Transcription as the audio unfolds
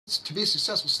to be a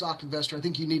successful stock investor, I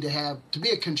think you need to be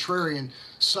a contrarian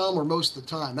some or most of the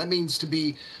time. That means to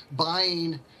be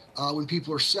buying when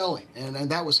people are selling. And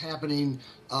that was happening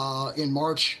in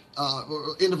March,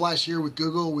 end of last year with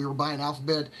Google. We were buying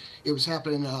Alphabet. It was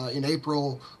happening in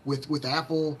April with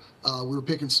Apple. We were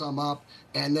picking some up.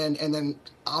 And then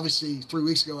obviously 3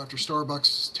 weeks ago after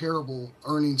Starbucks' terrible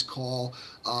earnings call,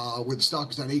 where the stock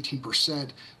was down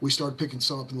 18%, we started picking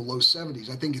some up in the low 70s.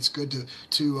 I think it's good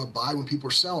to buy when people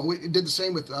are selling. We did the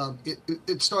same with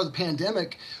it started the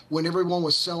pandemic when everyone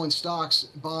was selling stocks,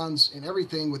 bonds, and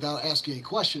everything without asking any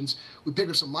questions. We picked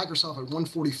up some Microsoft at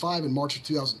 145 in March of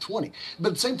 2020. But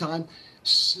at the same time,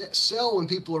 sell when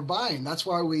people are buying. That's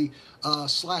why we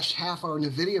slashed half our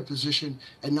Nvidia position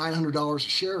at $900 a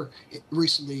share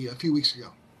recently, a few weeks ago.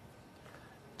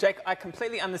 Jake, I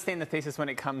completely understand the thesis when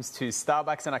it comes to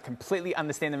Starbucks, and I completely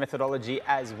understand the methodology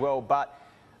as well. But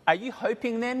are you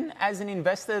hoping then, as an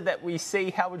investor, that we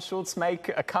see Howard Schultz make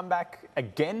a comeback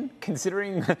again,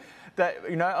 considering that,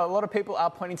 a lot of people are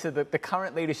pointing to the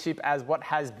current leadership as what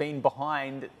has been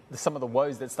behind some of the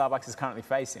woes that Starbucks is currently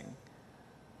facing?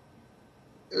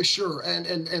 Sure,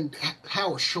 and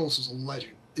Howard Schultz is a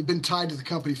legend. He'd been tied to the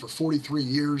company for 43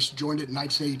 years, joined it in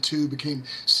 1982, became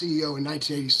CEO in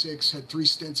 1986, had 3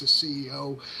 stints as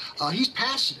CEO. He's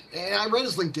passionate, and I read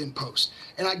his LinkedIn post,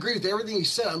 and I agree with everything he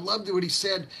said. I loved what he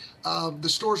said. The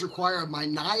stores require a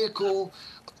maniacal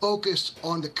focus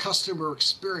on the customer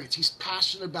experience. He's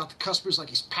passionate about the customers like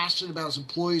he's passionate about his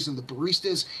employees and the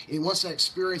baristas, and he wants that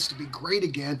experience to be great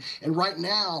again. And right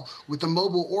now, with the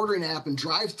mobile ordering app and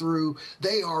drive-through,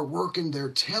 they are working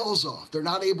their tails off. They're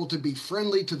not able to be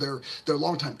friendly to their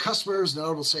longtime customers. They're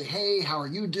not able to say, hey, how are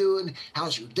you doing?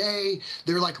 How's your day?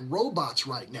 They're like robots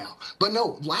right now. But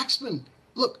no, Laxman,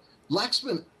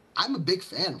 I'm a big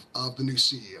fan of the new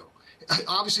CEO.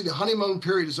 Obviously, the honeymoon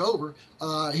period is over.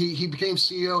 He became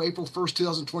CEO April 1st,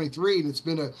 2023, and it's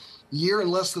been a year and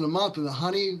less than a month, and the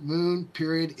honeymoon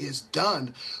period is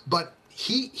done. But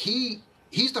he's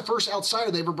the first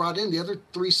outsider they ever brought in. The other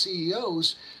 3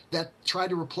 CEOs that tried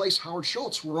to replace Howard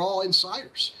Schultz were all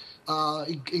insiders,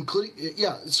 including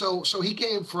So he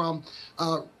came from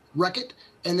Reckitt,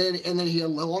 and then he had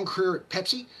a long career at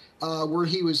Pepsi, where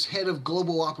he was head of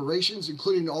global operations,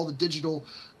 including all the digital.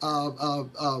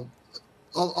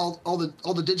 All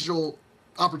the digital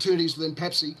opportunities within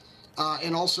Pepsi,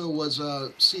 and also was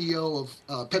CEO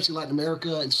of Pepsi Latin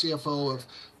America and CFO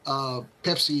of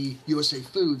Pepsi USA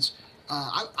Foods.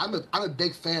 I'm a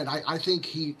big fan. I think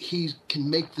he can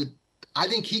make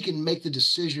the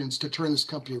decisions to turn this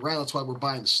company around. That's why we're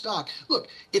buying the stock. Look,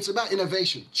 it's about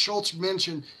innovation. Schultz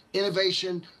mentioned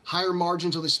innovation, higher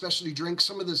margins on the specialty drinks.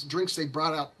 Some of the drinks they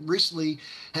brought out recently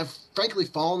have frankly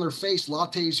fallen on their face.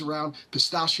 Lattes around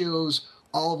pistachios,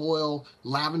 olive oil,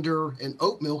 lavender, and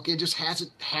oat milk. It just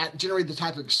hasn't generated the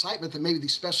type of excitement that maybe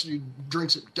these specialty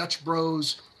drinks at Dutch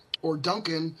Bros or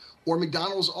Dunkin' or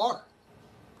McDonald's are.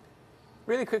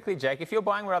 Really quickly, Jake, if you're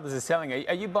buying where others are selling,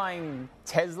 are you buying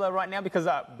Tesla right now? Because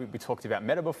we talked about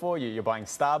Meta before. You're buying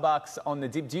Starbucks on the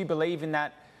dip. Do you believe in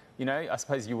that, I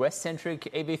suppose, US-centric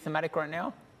EV thematic right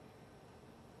now?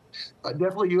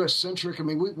 Definitely US-centric. I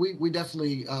mean, we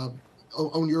definitely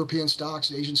own European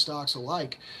stocks, Asian stocks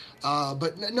alike.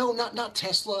 But no, not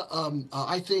Tesla.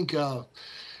 I think,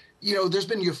 there's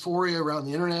been euphoria around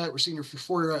the internet. We're seeing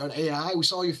euphoria around AI. We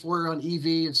saw euphoria around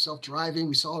EV and self-driving.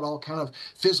 We saw it all kind of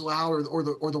fizzle out, or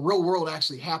the real world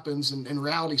actually happens and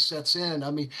reality sets in.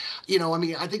 I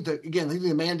think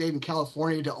the mandate in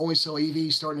California to only sell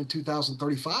EVs starting in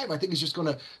 2035, I think is just going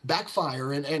to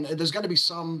backfire, and there's got to be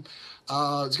some.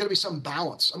 There's got to be some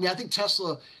balance. I mean, I think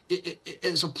Tesla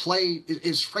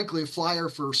is frankly a flyer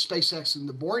for SpaceX and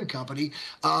the Boring Company,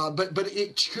 but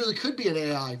it truly could be an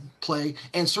AI play,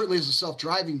 and certainly is a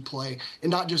self-driving play,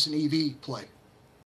 and not just an EV play.